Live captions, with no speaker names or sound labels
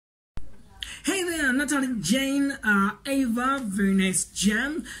Natalie Jane, Ava, very nice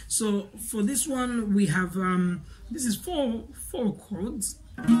jam. So for this one we have this is four chords.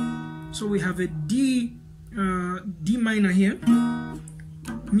 So we have a D minor here,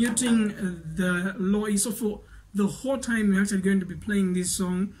 muting the low E. So for the whole time we're actually going to be playing this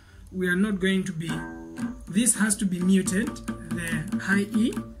song, we are not going to be, this has to be muted, the high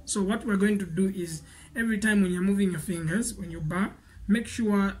E. So what we're going to do is every time when you're moving your fingers, when you bar, make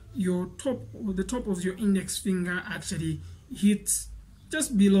sure your the top of your index finger actually hits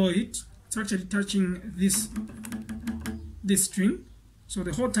just below it. It's actually touching this string. So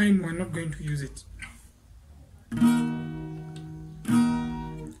the whole time we're not going to use it.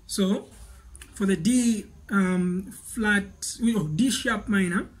 So for the D flat, D sharp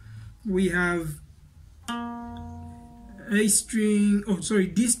minor, we have D string on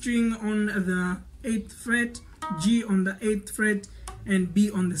the 8th fret, G on the 8th fret, and B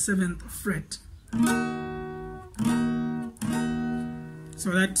on the 7th fret.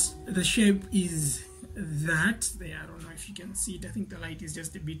 So that the shape is that there. I don't know if you can see it. I think the light is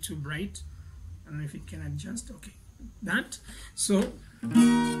just a bit too bright. I don't know if it can adjust. Okay, that. So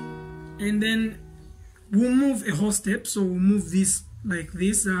and then we'll move a whole step. So we'll move this like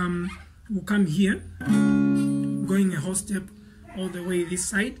this. We'll come here, going a whole step all the way this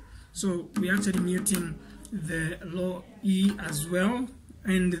side. So we're actually muting the low E as well,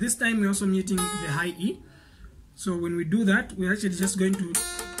 and this time we're also muting the high E. So when we do that, we're actually just going to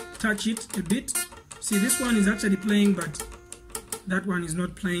touch it a bit. See, this one is actually playing, but that one is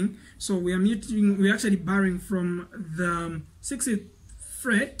not playing. So we are muting, we're actually barring from the 6th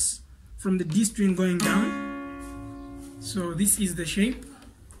fret, from the D string going down. So this is the shape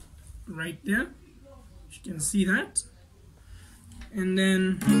right there. You can see that. And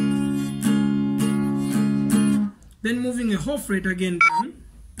then moving a whole fret again down,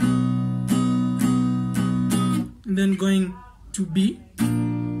 and then going to B.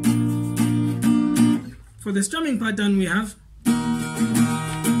 For the strumming pattern we have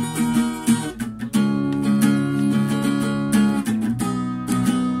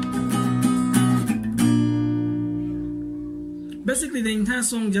basically the entire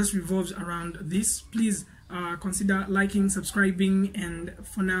song just revolves around this. Please consider liking, subscribing, and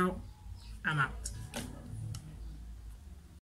for now I'm out.